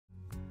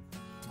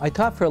I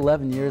taught for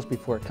 11 years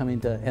before coming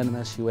to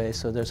NMSUA,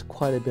 so there's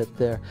quite a bit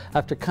there.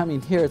 After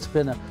coming here, it's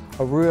been a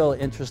real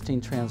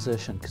interesting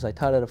transition because I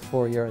taught at a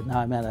 4-year and now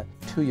I'm at a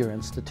 2-year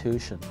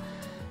institution.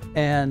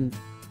 And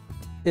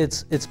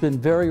it's been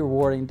very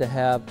rewarding to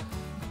have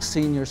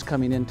seniors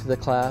coming into the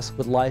class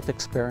with life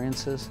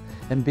experiences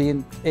and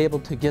being able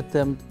to get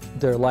them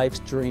their life's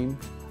dream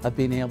of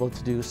being able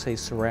to do, say,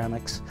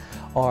 ceramics,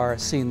 or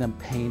seeing them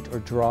paint or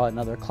draw in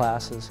other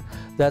classes.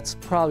 That's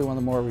probably one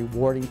of the more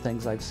rewarding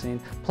things I've seen.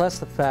 Plus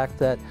the fact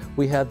that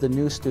we have the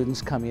new students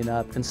coming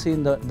up and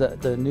seeing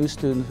the new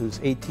student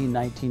who's 18,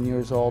 19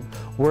 years old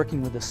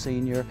working with a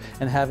senior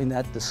and having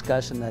that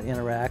discussion, that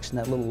interaction,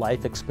 that little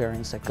life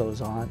experience that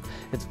goes on.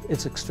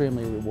 It's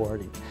extremely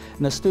rewarding.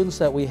 And the students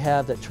that we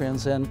have that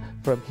transcend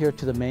from here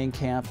to the main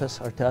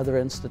campus or to other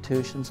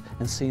institutions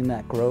and seeing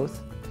that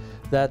growth,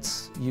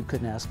 you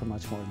couldn't ask for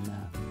much more than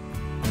that.